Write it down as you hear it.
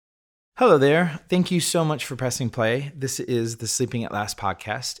Hello there. Thank you so much for pressing play. This is the Sleeping at Last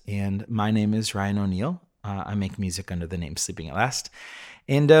podcast, and my name is Ryan O'Neill. I make music under the name Sleeping at Last.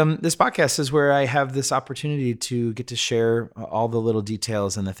 And this podcast is where I have this opportunity to get to share all the little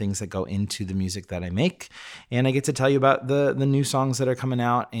details and the things that go into the music that I make. And I get to tell you about the new songs that are coming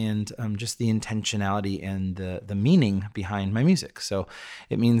out and just the intentionality and the meaning behind my music. So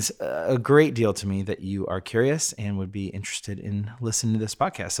it means a great deal to me that you are curious and would be interested in listening to this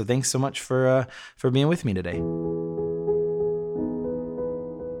podcast. So thanks so much for being with me today.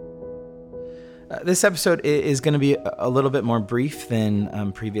 This episode is going to be a little bit more brief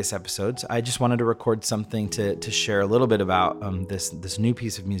than previous episodes. I just wanted to record something to share a little bit about this new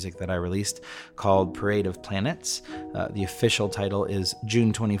piece of music that I released called Parade of Planets. The official title is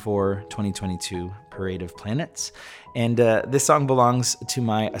June 24, 2022, Parade of Planets. And this song belongs to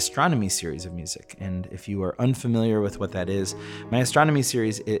my astronomy series of music. And if you are unfamiliar with what that is, my astronomy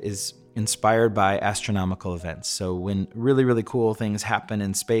series is inspired by astronomical events. So when really, really cool things happen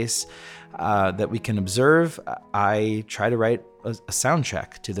in space that we can observe, I try to write a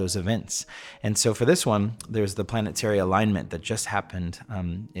soundtrack to those events. And so for this one, there's the planetary alignment that just happened.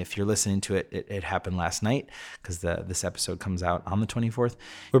 If you're listening to it, it happened last night because this episode comes out on the 24th,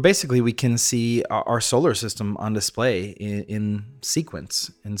 where basically we can see our solar system on display in sequence.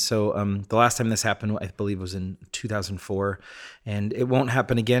 And so the last time this happened, I believe, was in 2004, and it won't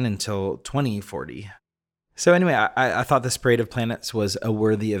happen again until 2040. So anyway, I thought this Parade of Planets was a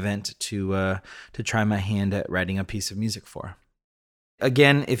worthy event to try my hand at writing a piece of music for.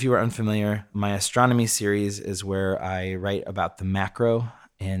 Again, if you are unfamiliar, my astronomy series is where I write about the macro,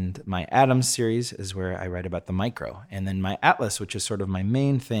 and my atoms series is where I write about the micro. And then my atlas, which is sort of my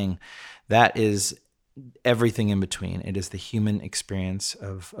main thing, that is everything in between. It is the human experience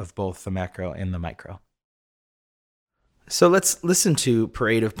of both the macro and the micro. So let's listen to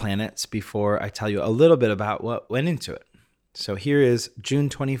Parade of Planets before I tell you a little bit about what went into it. So here is June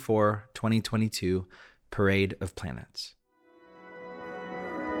 24, 2022, Parade of Planets.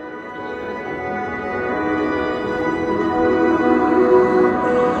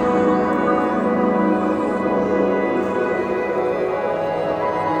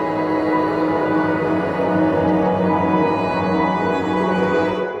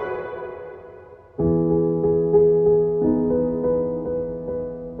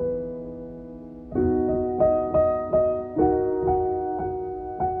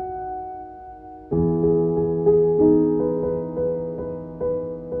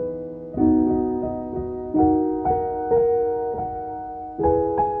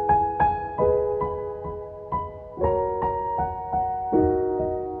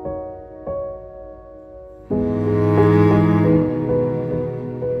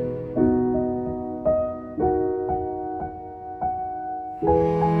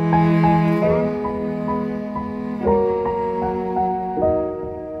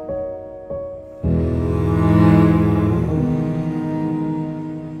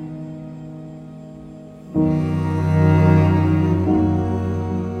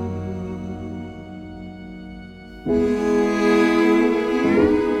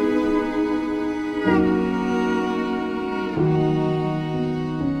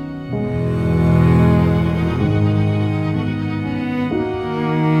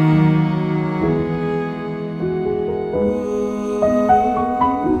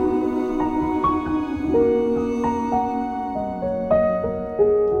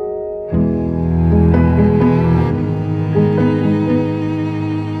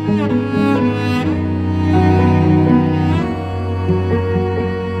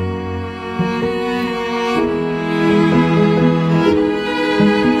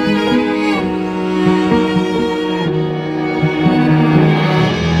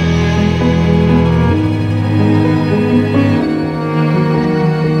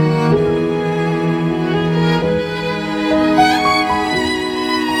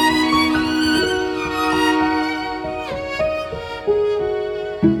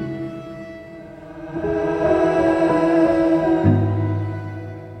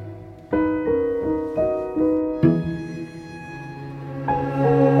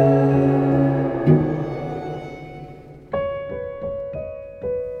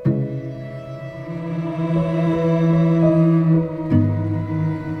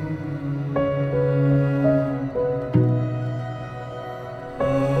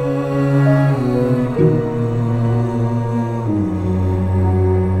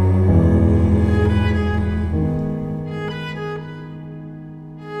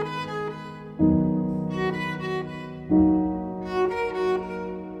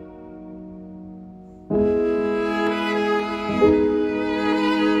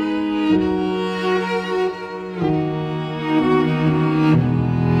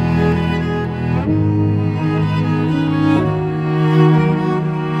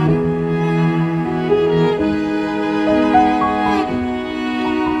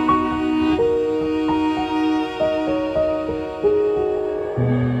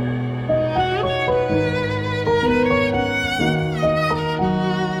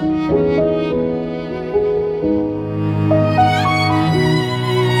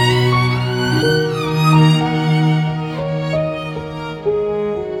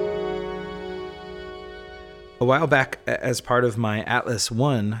 A while back, as part of my Atlas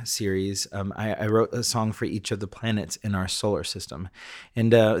One series, I wrote a song for each of the planets in our solar system.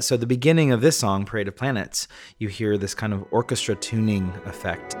 And so the beginning of this song, Parade of Planets, you hear this kind of orchestra tuning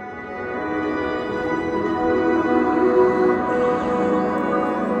effect.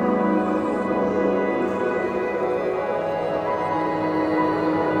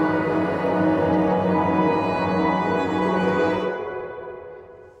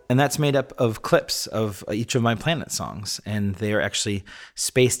 And that's made up of clips of each of my planet songs, and they are actually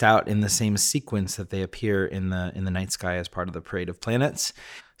spaced out in the same sequence that they appear in the night sky as part of the Parade of Planets.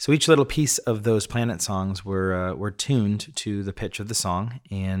 So each little piece of those planet songs were tuned to the pitch of the song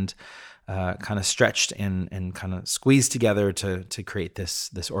and kind of stretched and kind of squeezed together to create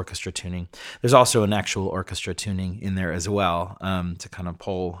this orchestra tuning. There's also an actual orchestra tuning in there as well, to kind of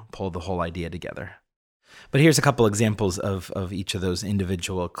pull the whole idea together. But here's a couple examples of each of those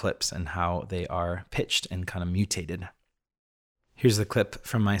individual clips and how they are pitched and kind of mutated. Here's the clip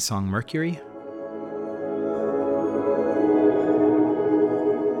from my song Mercury.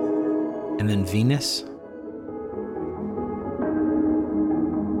 And then Venus.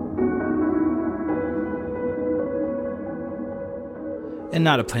 And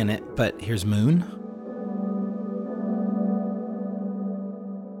not a planet, but here's Moon.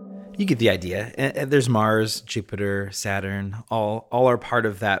 You get the idea. There's Mars, Jupiter, Saturn, all are part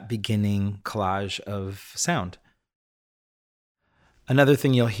of that beginning collage of sound. Another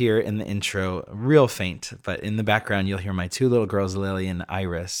thing you'll hear in the intro, real faint, but in the background you'll hear my two little girls, Lily and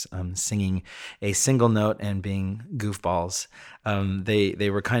Iris, singing a single note and being goofballs. They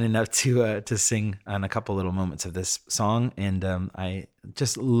were kind enough to sing on a couple little moments of this song, and I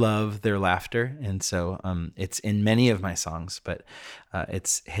just love their laughter. And so it's in many of my songs, but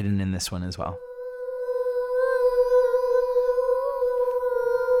it's hidden in this one as well.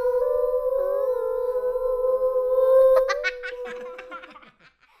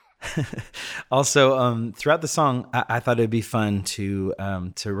 Also, throughout the song, I thought it'd be fun to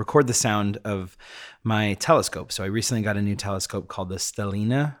record the sound of my telescope. So I recently got a new telescope called the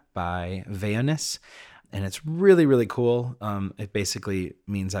Stellina by Vaonis, and it's really, really cool. It basically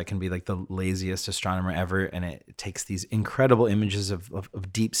means I can be like the laziest astronomer ever, and it takes these incredible images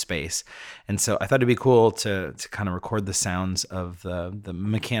of deep space. And so I thought it'd be cool to kind of record the sounds of the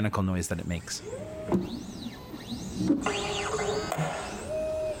mechanical noise that it makes.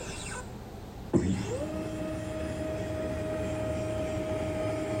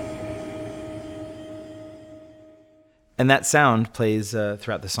 And that sound plays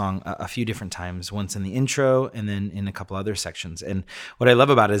throughout the song a few different times, once in the intro and then in a couple other sections. And what I love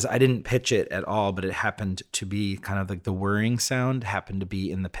about it is I didn't pitch it at all, but it happened to be kind of like the whirring sound happened to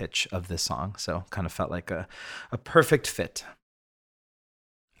be in the pitch of this song. So kind of felt like a perfect fit.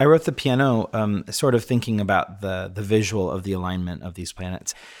 I wrote the piano sort of thinking about the visual of the alignment of these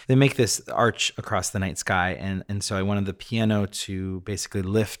planets. They make this arch across the night sky, and so I wanted the piano to basically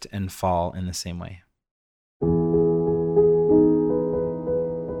lift and fall in the same way.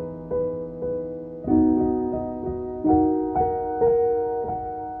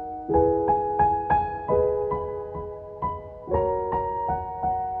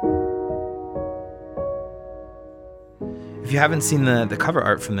 If you haven't seen the cover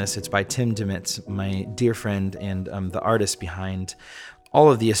art from this, it's by Tim Demitz, my dear friend and the artist behind all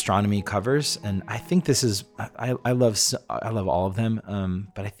of the astronomy covers. And I think this is, I love all of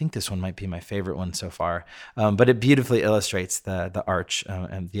them, but I think this one might be my favorite one so far. But it beautifully illustrates the arch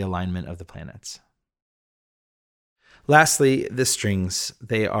and the alignment of the planets. Lastly, the strings.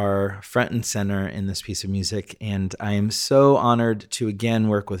 They are front and center in this piece of music, and I am so honored to again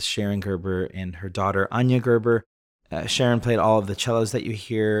work with Sharon Gerber and her daughter, Anya Gerber. Sharon played all of the cellos that you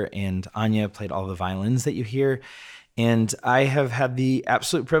hear, and Anya played all the violins that you hear. And I have had the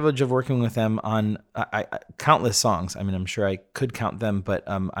absolute privilege of working with them on countless songs. I mean, I'm sure I could count them, but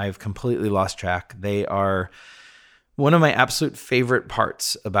I've completely lost track. They are one of my absolute favorite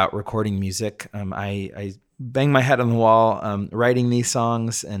parts about recording music. I bang my head on the wall writing these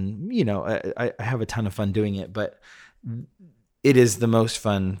songs, and, you know, I have a ton of fun doing it, but it is the most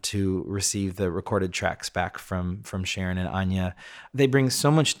fun to receive the recorded tracks back from Sharon and Anya. They bring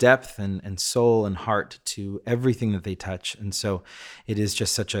so much depth and soul and heart to everything that they touch. And so it is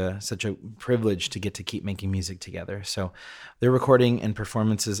just such a privilege to get to keep making music together. So their recording and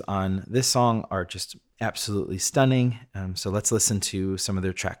performances on this song are just absolutely stunning. So let's listen to some of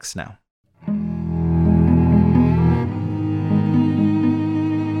their tracks now.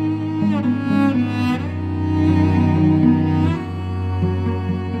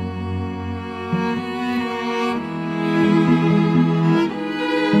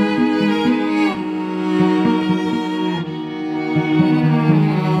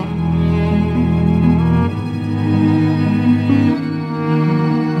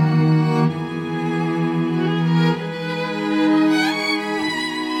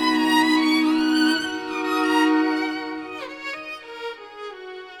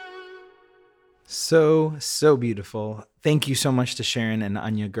 So beautiful. Thank you so much to Sharon and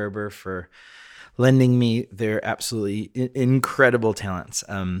Anya Gerber for lending me their absolutely incredible talents.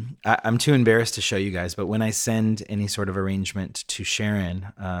 I'm too embarrassed to show you guys, but when I send any sort of arrangement to Sharon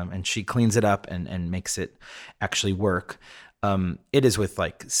and she cleans it up and makes it actually work, it is with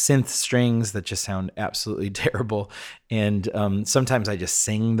like synth strings that just sound absolutely terrible. And sometimes I just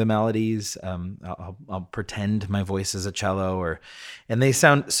sing the melodies. I'll pretend my voice is a cello, and they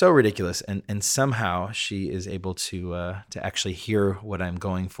sound so ridiculous. And somehow she is able to actually hear what I'm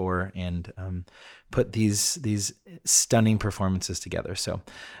going for and put these stunning performances together. So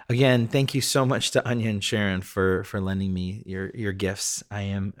again, thank you so much to Anya and Sharon for lending me your gifts. I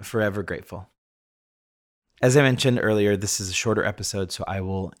am forever grateful. As I mentioned earlier, this is a shorter episode, so I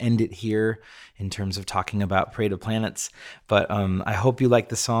will end it here in terms of talking about Parade of Planets. But I hope you like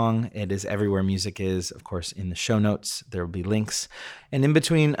the song. It is everywhere music is, of course, in the show notes. There will be links. And in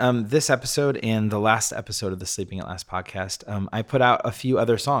between this episode and the last episode of the Sleeping at Last podcast, I put out a few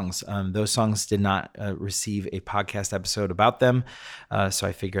other songs. Those songs did not receive a podcast episode about them, so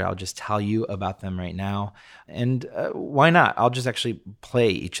I figured I'll just tell you about them right now. And why not? I'll just actually play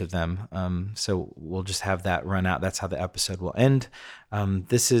each of them. So we'll just have that run out. That's how the episode will end.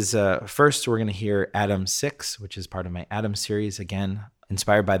 This is first we're going to hear Atom 6, which is part of my Atom series, again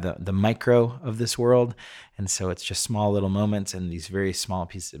inspired by the micro of this world. And so it's just small little moments and these very small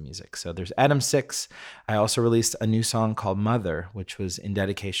pieces of music. So there's Atom 6. I also released a new song called Mother, which was in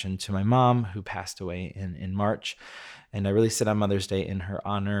dedication to my mom who passed away in March. And I released it on Mother's Day in her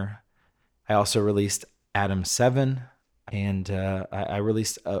honor. I also released Atom 7, and I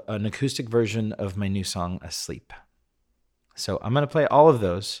released an acoustic version of my new song, Asleep. So I'm going to play all of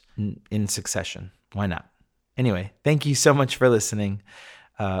those in succession. Why not? Anyway, thank you so much for listening.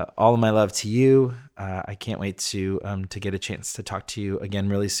 All of my love to you. I can't wait to get a chance to talk to you again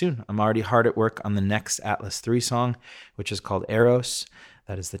really soon. I'm already hard at work on the next Atlas 3 song, which is called Eros.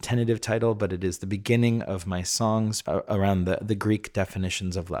 That is the tentative title, but it is the beginning of my songs around the Greek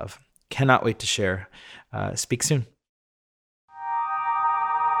definitions of love. Cannot wait to share. Speak soon.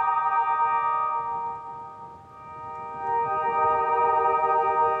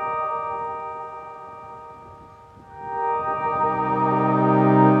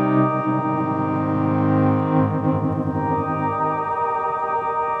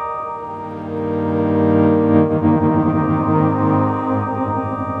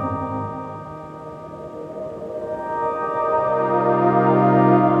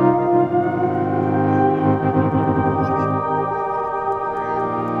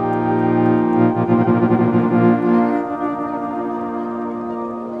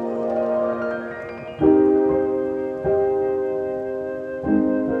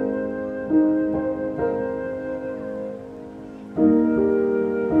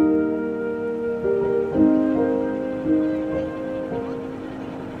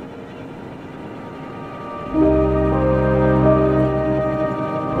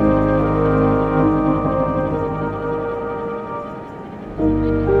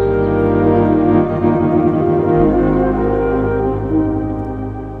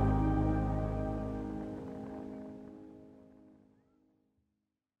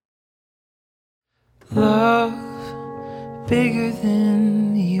 Love bigger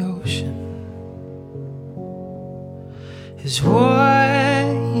than the ocean is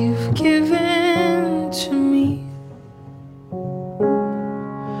what you've given to me.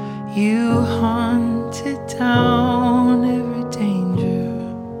 You hunted down every danger,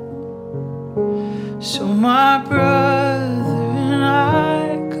 so my brother and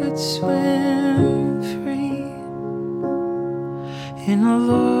I could swim free in a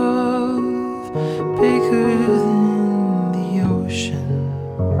love bigger than the ocean.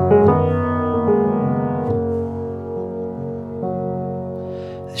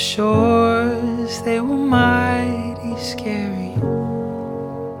 shores, they were mighty scary,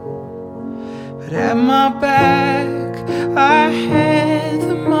 but at my back I had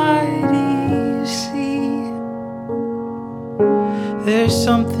the mighty sea. There's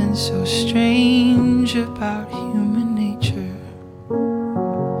something so strange about human nature.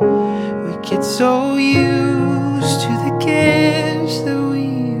 We get so used to the gifts that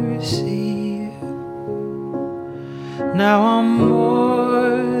we receive. Now I'm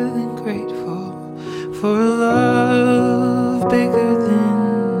more than grateful for a love bigger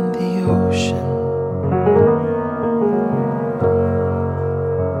than the ocean.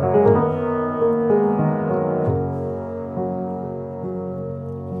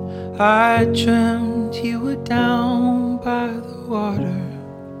 I dreamt you were down by the water.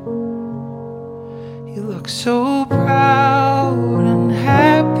 You look so proud and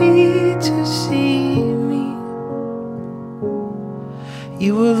happy to see me.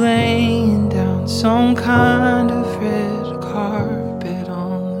 You were laying down some kind of red carpet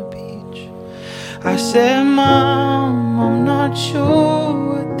on the beach. I said, Mom, I'm not sure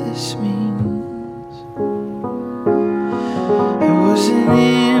what this means. It was an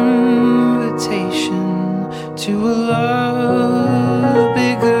invitation to a love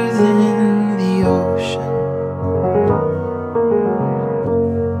bigger than the ocean.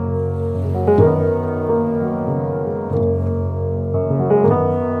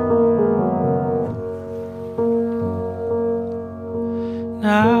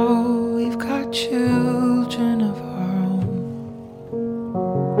 Now we've got children of our own.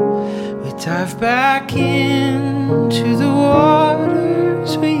 We dive back into the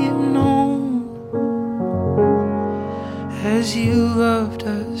waters we have known. As you loved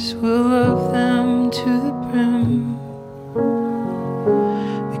us, we'll love them to the brim.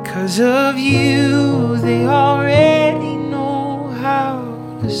 Because of you, they already know how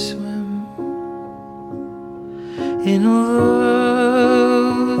to swim in a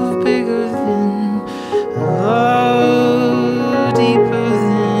love bigger than a love deeper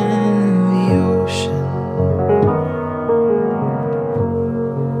than the ocean.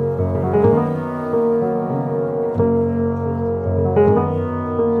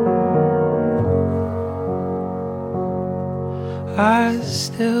 I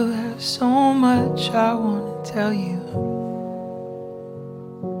still have so much I want to tell you.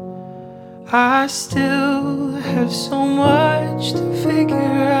 I still have so much to figure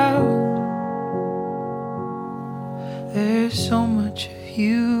out. There's so much of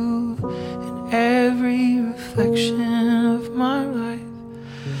you in every reflection of my life.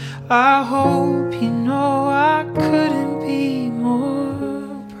 I hope you know I couldn't be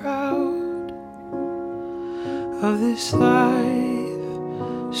more proud of this life,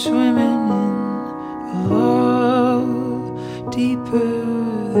 swimming in a love deeper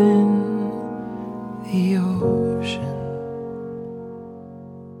than the ocean.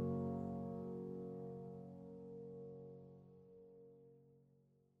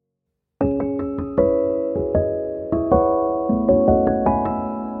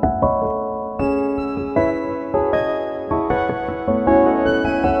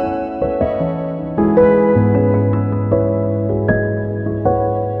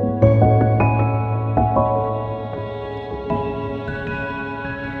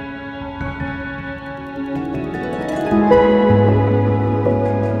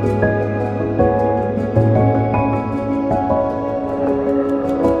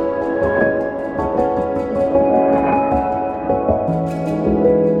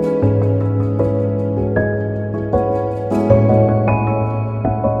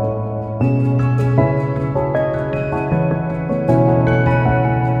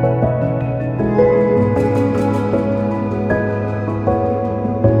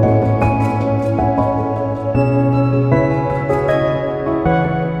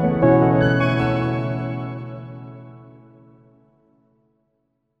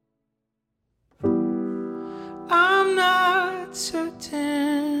 I'm not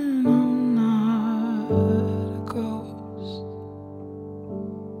certain I'm not a ghost.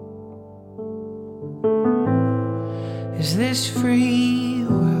 Is this free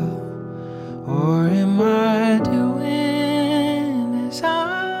will, or am I doing as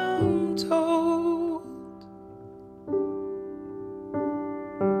I'm told?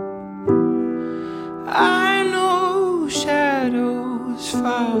 I know shadows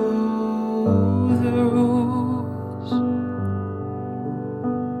follow the rules,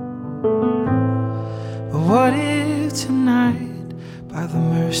 but what if tonight, by the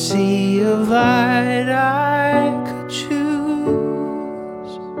mercy of light, I could choose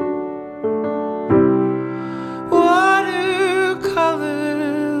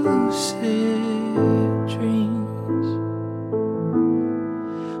watercolor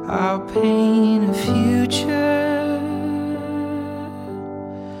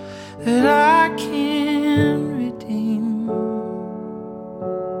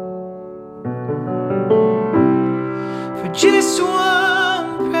just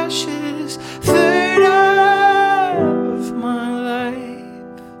one precious third of my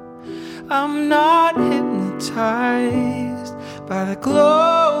life. I'm not hypnotized by the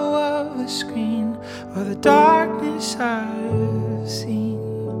glow of a screen or the darkness I've seen.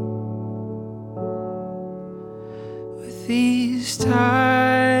 With these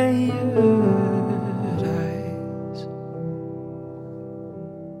tired eyes,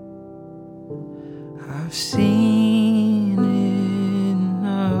 I've seen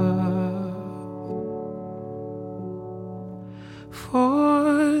enough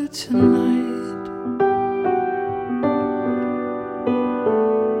for tonight.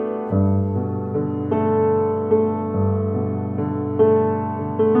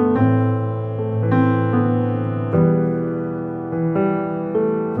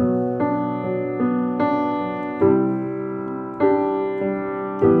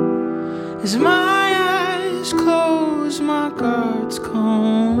 As my eyes close, my guards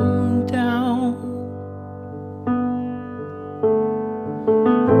calm down.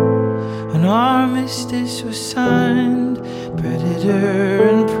 An armistice was signed, predator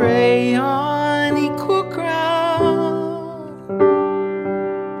and prey on equal ground.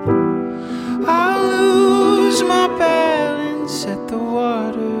 I'll lose my balance at the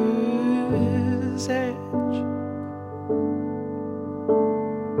water's edge.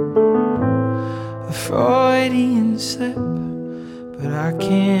 A Freudian slip, but I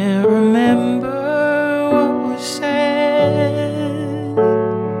can't remember what was said.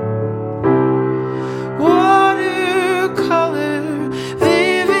 Watercolor,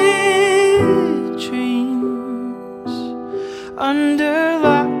 vivid dreams under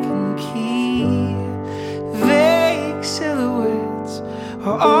lock and key. Vague silhouettes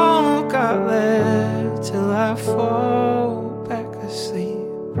are all I've got left till I fall back asleep.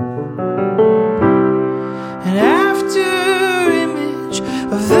 An after image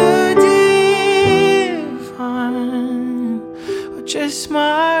of the divine, or just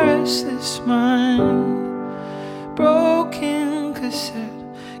my restless mind. Broken cassette,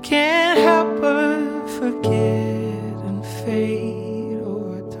 can't help but forget and fade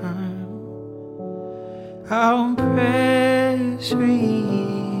over time. I'll press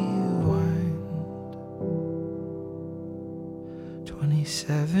rewind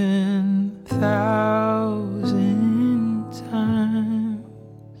 27,000 times,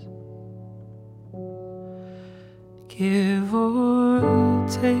 give or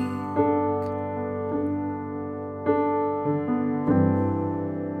take.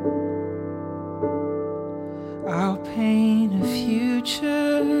 I'll paint a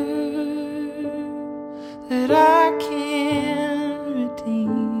future that I